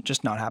ended up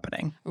just not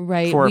happening.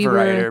 Right. For a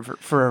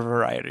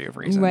variety of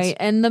reasons. Right.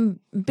 And the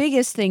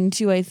biggest thing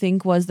too, I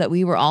think, was that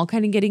we were all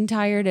kind of getting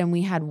tired and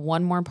we had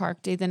one more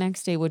park day the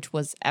next day, which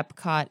was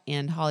Epcot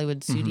and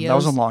Hollywood Studios. That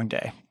was a long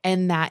day.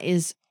 And that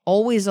is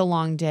always a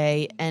long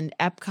day, and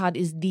Epcot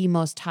is the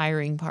most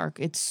tiring park.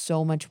 It's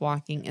so much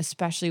walking,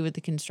 especially with the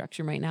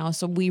construction right now.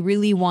 So we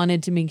really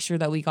wanted to make sure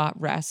that we got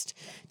rest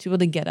to be able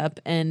to get up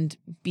and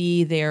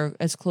be there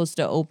as close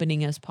to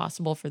opening as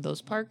possible for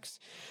those parks.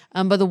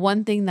 But the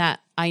one thing that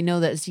I know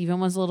that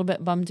Steven was a little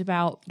bit bummed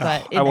about,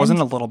 but I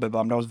wasn't a little bit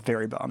bummed. I was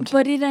very bummed.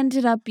 But it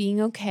ended up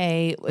being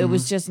okay. It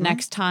was just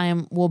next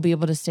time we'll be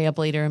able to stay up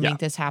later and make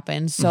this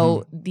happen.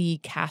 So the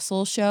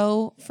castle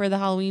show for the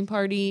Halloween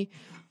party,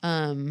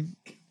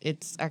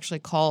 it's actually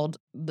called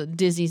the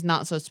Disney's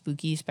Not So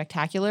Spooky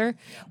Spectacular,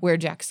 where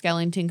Jack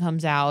Skellington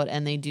comes out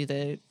and they do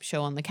the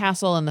show on the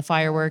castle and the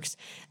fireworks.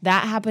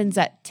 That happens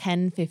at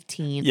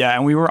 10:15. Yeah,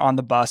 and we were on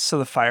the bus, so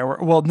the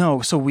fireworks. Well,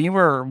 no, so we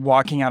were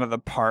walking out of the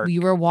park. We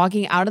were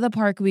walking out of the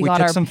park. We got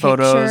took our some picture.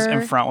 Photos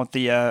in front with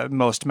the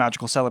most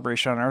magical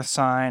celebration on Earth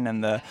sign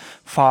and the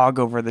fog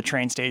over the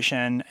train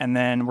station, and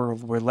then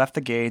we're left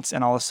the gates,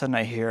 and all of a sudden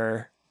I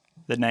hear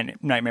the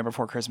Nightmare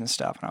Before Christmas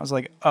stuff. And I was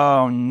like,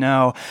 oh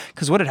no.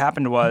 Because what had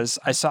happened was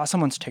I saw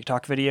someone's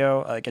TikTok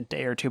video like a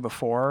day or two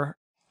before,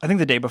 I think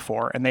the day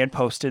before, and they had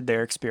posted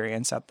their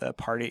experience at the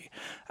party.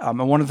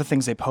 And one of the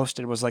things they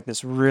posted was like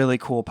this really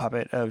cool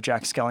puppet of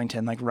Jack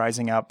Skellington like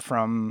rising up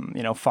from,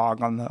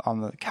 fog on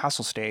the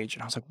castle stage.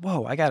 And I was like,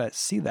 whoa, I gotta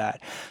see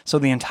that. So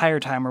the entire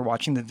time we're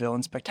watching the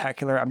Villain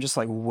Spectacular, I'm just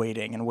like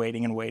waiting and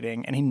waiting and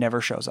waiting, and he never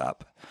shows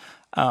up.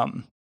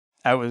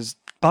 I was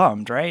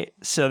bummed, right?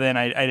 So then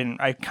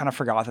I kind of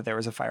forgot that there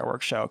was a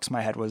fireworks show because my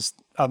head was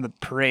on the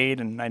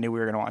parade and I knew we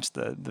were going to watch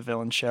the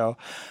villain show.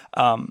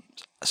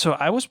 So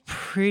I was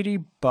pretty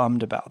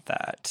bummed about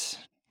that.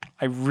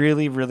 I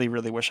really, really,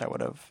 really wish I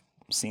would have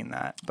seen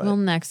that. But well,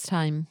 next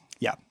time.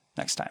 Yeah,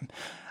 next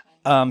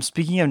time.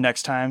 Speaking of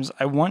next times,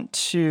 I want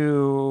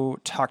to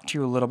talk to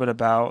you a little bit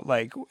about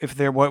like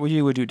what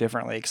you would do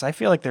differently, because I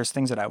feel like there's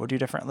things that I would do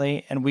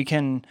differently, and we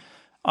can.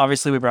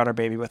 Obviously, we brought our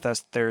baby with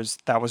us.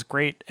 That was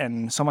great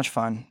and so much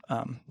fun.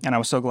 And I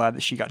was so glad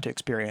that she got to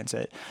experience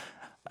it,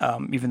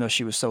 even though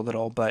she was so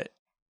little. But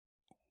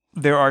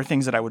there are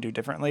things that I would do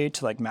differently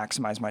to like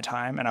maximize my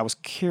time, and I was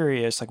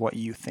curious like what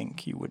you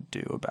think you would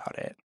do about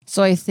it.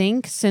 So I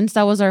think since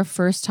that was our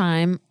first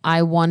time,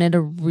 I wanted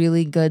a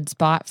really good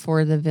spot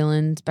for the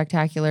Villain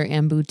Spectacular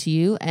and Boo to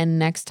You. And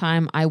next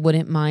time I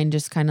wouldn't mind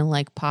just kind of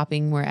like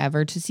popping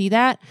wherever to see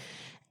that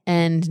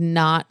and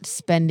not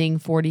spending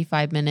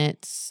 45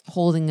 minutes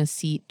holding a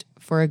seat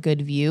for a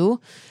good view,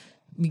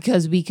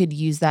 because we could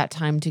use that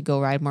time to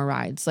go ride more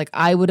rides. Like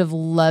I would have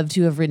loved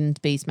to have ridden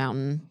Space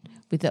Mountain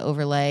with the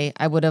overlay.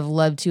 I would have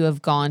loved to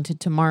have gone to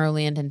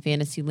Tomorrowland and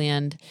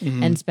Fantasyland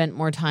and spent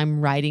more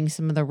time riding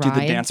some of the rides.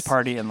 Do the dance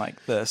party in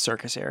like the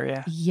circus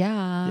area.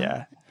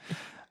 Yeah.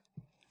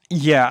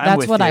 Yeah.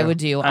 That's what I would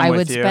do. I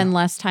would spend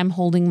less time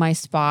holding my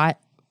spot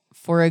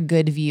for a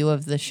good view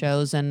of the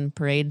shows and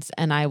parades,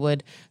 and I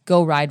would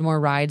go ride more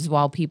rides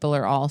while people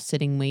are all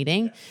sitting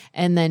waiting,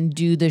 and then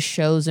do the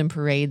shows and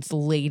parades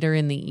later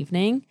in the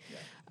evening.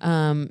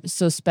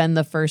 So spend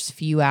the first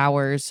few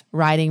hours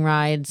riding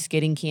rides,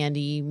 getting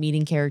candy,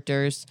 meeting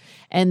characters,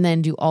 and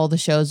then do all the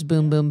shows,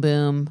 boom, boom,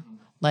 boom.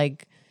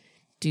 Like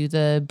do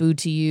the Boo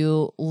to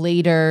You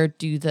later,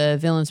 do the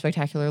Villain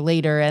Spectacular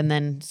later, and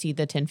then see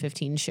the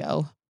 10:15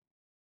 show.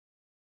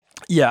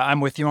 Yeah, I'm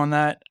with you on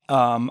that.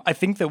 I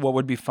think that what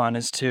would be fun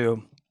is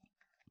so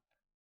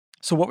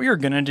what we were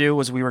going to do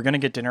was we were going to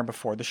get dinner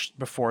before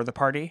the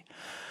party.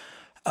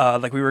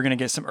 Like we were going to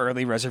get some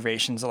early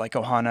reservations at like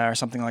Ohana or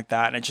something like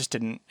that, and it just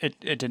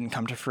didn't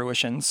come to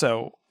fruition.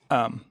 So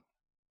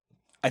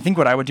I think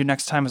what I would do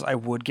next time is I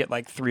would get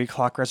like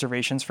 3:00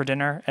 reservations for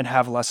dinner and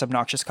have less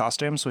obnoxious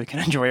costumes so we can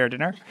enjoy our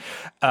dinner.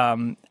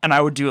 And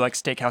I would do like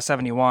Steakhouse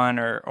 71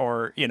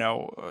 or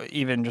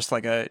even just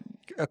like a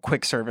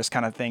quick service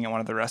kind of thing at one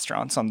of the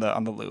restaurants on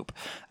the loop.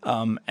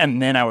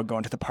 And then I would go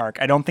into the park.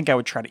 I don't think I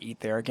would try to eat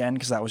there again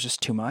because that was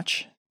just too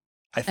much.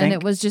 I think. And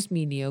it was just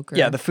mediocre.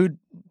 Yeah, the food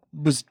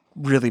was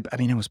really, I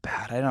mean, it was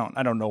bad.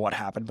 I don't know what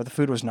happened, but the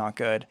food was not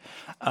good.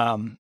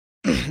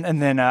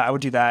 And then I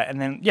would do that.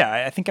 And then,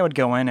 yeah, I think I would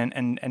go in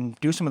and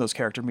do some of those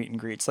character meet and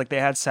greets. Like they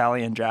had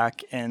Sally and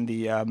Jack in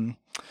the,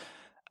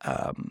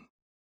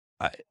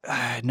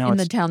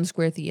 the Town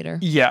Square Theater.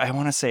 Yeah, I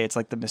want to say it's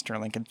like the Mr.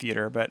 Lincoln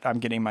Theater, but I'm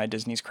getting my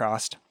Disney's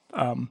crossed.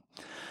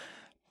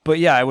 But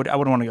yeah, I would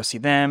want to go see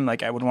them.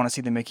 Like I would want to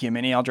see the Mickey and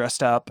Minnie all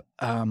dressed up.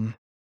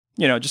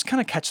 Just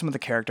kind of catch some of the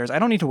characters. I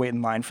don't need to wait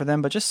in line for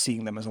them, but just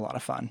seeing them is a lot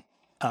of fun.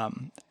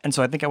 And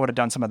so I think I would have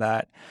done some of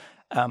that.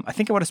 I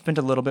think I would have spent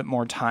a little bit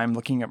more time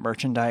looking at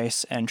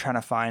merchandise and trying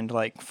to find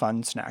like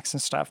fun snacks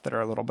and stuff that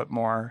are a little bit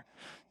more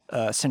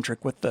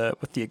centric with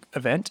the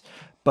event.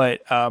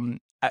 But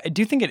I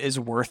do think it is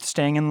worth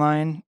staying in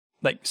line,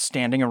 like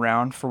standing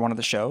around for one of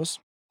the shows.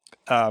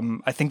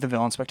 I think the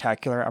Villain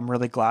Spectacular, I'm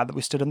really glad that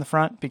we stood in the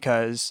front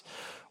because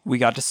we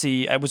got to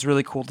see, it was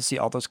really cool to see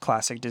all those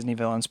classic Disney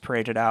villains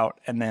paraded out,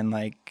 and then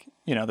like,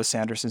 the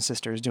Sanderson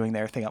sisters doing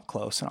their thing up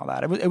close and all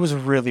that. It was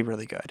really,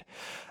 really good.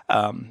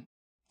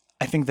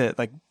 I think that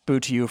like Boo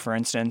to You, for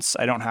instance,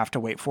 I don't have to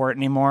wait for it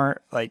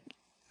anymore. Like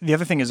the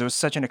other thing is it was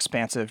such an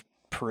expansive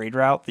parade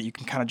route that you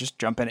can kind of just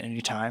jump in at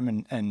any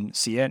time and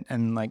see it.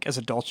 And like as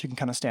adults, you can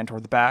kind of stand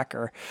toward the back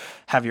or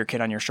have your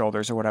kid on your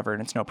shoulders or whatever,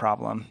 and it's no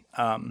problem.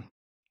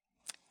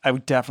 I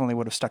definitely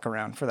would have stuck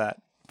around for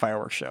that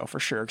fireworks show for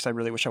sure, because I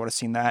really wish I would have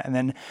seen that. And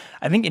then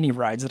I think any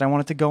rides that I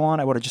wanted to go on,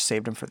 I would have just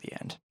saved them for the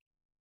end.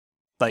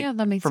 Like yeah,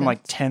 that makes from sense.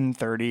 like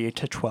 10:30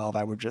 to 12,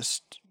 I would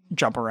just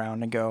jump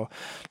around and go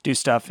do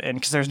stuff. And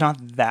because there's not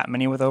that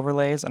many with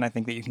overlays, and I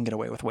think that you can get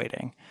away with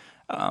waiting.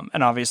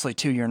 And obviously,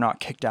 too, you're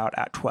not kicked out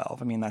at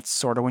 12. I mean, that's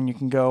sort of when you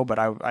can go. But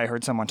I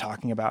heard someone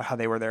talking about how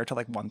they were there till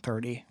like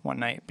 1:30 one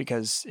night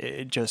because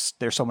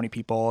there's so many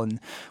people.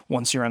 And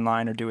once you're in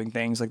line or doing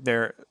things, like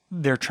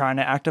they're trying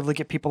to actively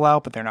get people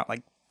out, but they're not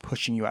like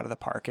pushing you out of the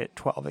park at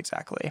 12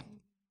 exactly.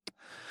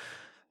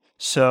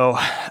 So,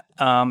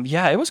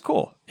 yeah, it was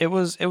cool. It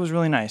was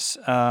really nice.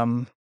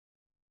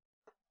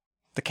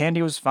 The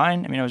candy was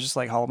fine. I mean, it was just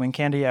like Halloween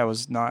candy. I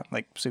was not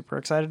like super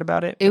excited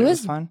about it. It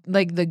was fun.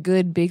 Like the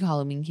good big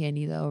Halloween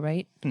candy though,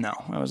 right? No,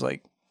 it was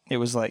like.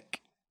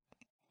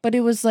 But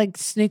it was like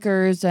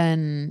Snickers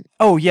and.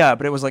 Oh yeah,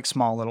 but it was like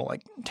small little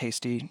like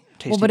tasty.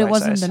 Well, but it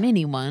wasn't size. The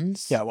mini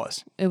ones. Yeah, it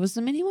was. It was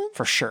the mini ones?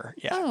 For sure.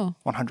 Yeah. Oh.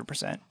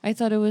 100%. I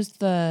thought it was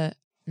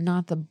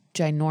not the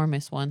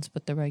ginormous ones,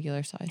 but the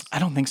regular size. I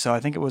don't think so.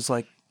 I think it was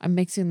like. I'm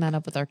mixing that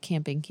up with our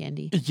camping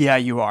candy. Yeah,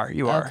 you are.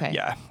 Okay.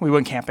 Yeah. We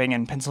went camping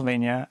in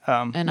Pennsylvania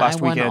and last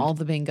I won weekend. all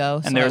the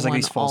bingo. So and there was I like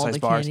these full-size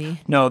bars. Candy.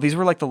 No, these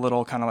were like the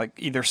little kind of like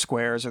either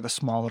squares or the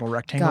small little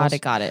rectangles.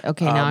 Got it.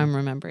 Okay, now I'm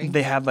remembering.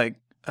 They had like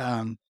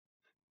it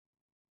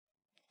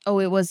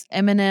was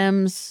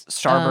M&M's,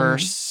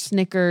 Starburst,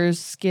 Snickers,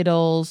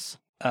 Skittles,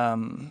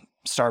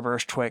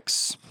 Starburst,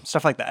 Twix,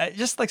 stuff like that.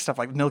 Just like stuff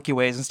like Milky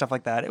Ways and stuff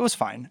like that. It was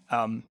fine.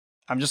 I'm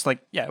just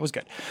like, yeah, it was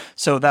good.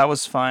 So that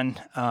was fun.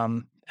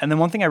 And then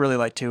one thing I really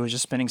liked too was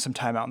just spending some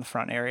time out in the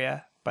front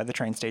area by the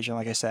train station,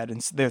 like I said, and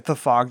the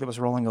fog that was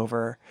rolling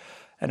over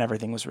and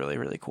everything was really,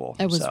 really cool.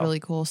 It was really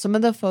cool. Some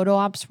of the photo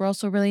ops were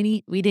also really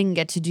neat. We didn't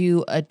get to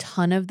do a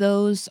ton of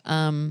those.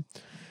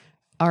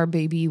 our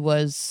baby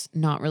was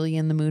not really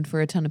in the mood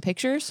for a ton of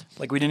pictures.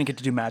 Like we didn't get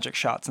to do magic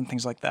shots and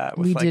things like that.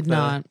 We did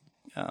not.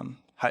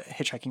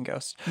 Hitchhiking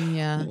ghost.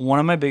 Yeah. One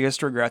of my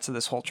biggest regrets of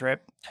this whole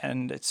trip,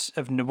 and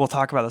we'll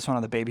talk about this one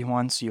on the baby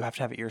one, so you have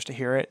to have ears to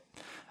hear it.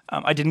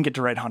 I didn't get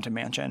to ride Haunted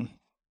Mansion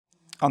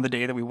on the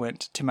day that we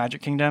went to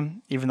Magic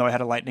Kingdom, even though I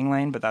had a lightning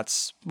lane, but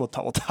we'll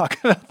talk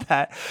about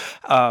that.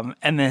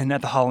 And then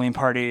at the Halloween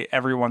party,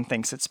 everyone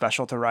thinks it's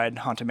special to ride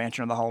Haunted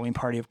Mansion or the Halloween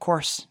party, of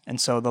course.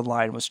 And so the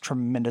line was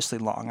tremendously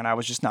long, and I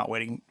was just not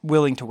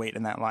willing to wait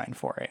in that line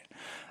for it.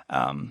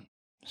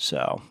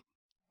 So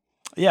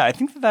yeah, I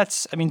think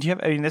this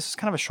is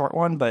kind of a short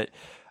one, but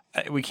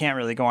we can't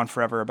really go on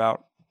forever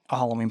about a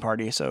Halloween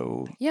party.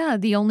 So yeah,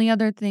 the only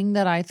other thing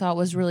that I thought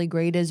was really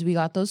great is we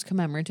got those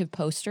commemorative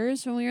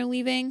posters when we were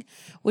leaving,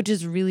 which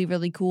is really,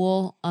 really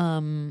cool.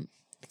 To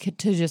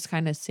just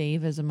kind of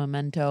save as a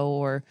memento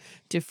or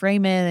to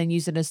frame it and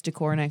use it as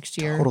decor next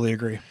year. Totally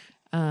agree.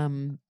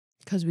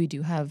 Because we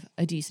do have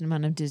a decent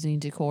amount of Disney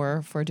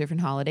decor for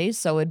different holidays.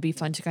 So it'd be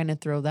fun to kind of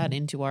throw that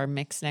into our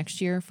mix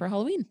next year for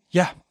Halloween.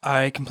 Yeah,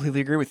 I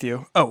completely agree with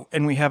you. Oh,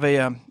 and we have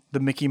the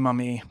Mickey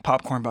Mummy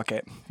popcorn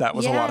bucket. That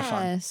was a lot of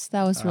fun. Yes,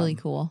 that was really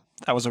cool.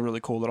 That was a really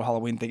cool little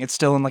Halloween thing. It's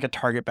still in like a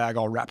Target bag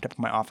all wrapped up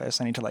in my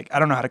office. I need to I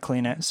don't know how to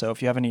clean it. So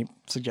if you have any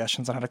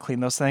suggestions on how to clean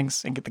those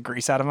things and get the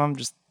grease out of them,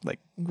 just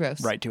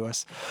gross. Write to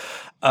us.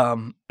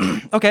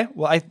 Okay,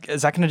 well,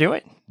 is that going to do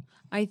it?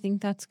 I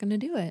think that's going to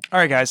do it. All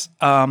right, guys.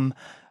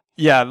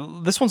 Yeah,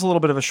 this one's a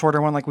little bit of a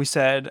shorter one, like we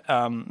said,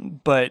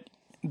 but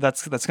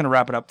that's going to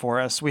wrap it up for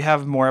us. We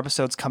have more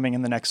episodes coming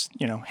in the next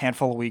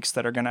handful of weeks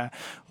that are going to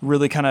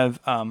really kind of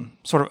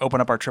sort of open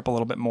up our trip a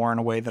little bit more in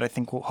a way that I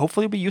think will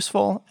hopefully be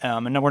useful.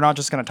 And we're not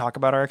just going to talk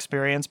about our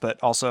experience, but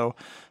also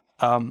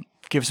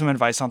give some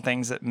advice on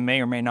things that may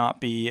or may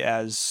not be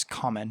as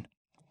common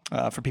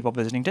for people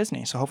visiting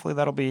Disney. So hopefully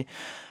that'll be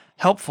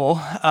helpful.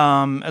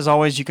 As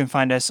always, you can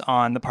find us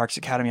on the Parks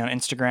Academy on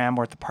Instagram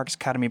or at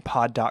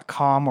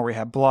theparksacademypod.com, where we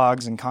have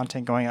blogs and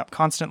content going up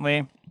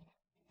constantly.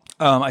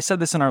 I said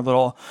this in our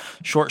little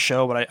short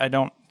show, but I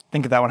don't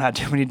think that one had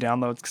too many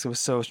downloads because it was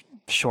so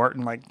short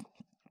and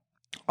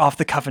off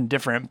the cuff and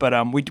different.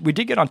 But we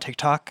did get on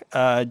TikTok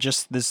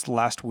just this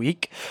last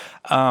week.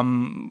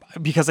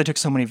 Because I took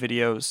so many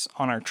videos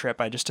on our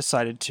trip, I just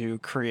decided to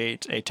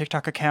create a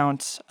TikTok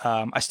account.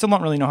 I still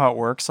don't really know how it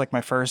works. Like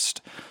my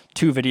first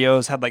 2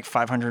 videos had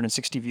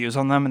 560 views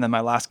on them, and then my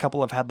last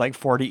couple have had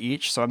 40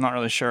 each. So I'm not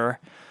really sure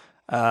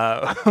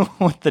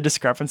what the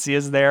discrepancy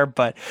is there.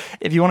 But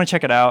if you want to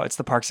check it out, it's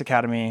the Parks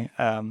Academy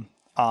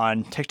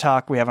on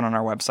TikTok. We have it on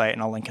our website,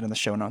 and I'll link it in the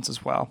show notes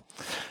as well.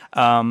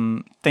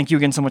 Thank you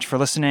again so much for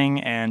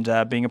listening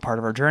and being a part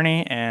of our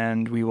journey,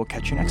 and we will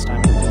catch you next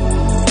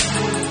time.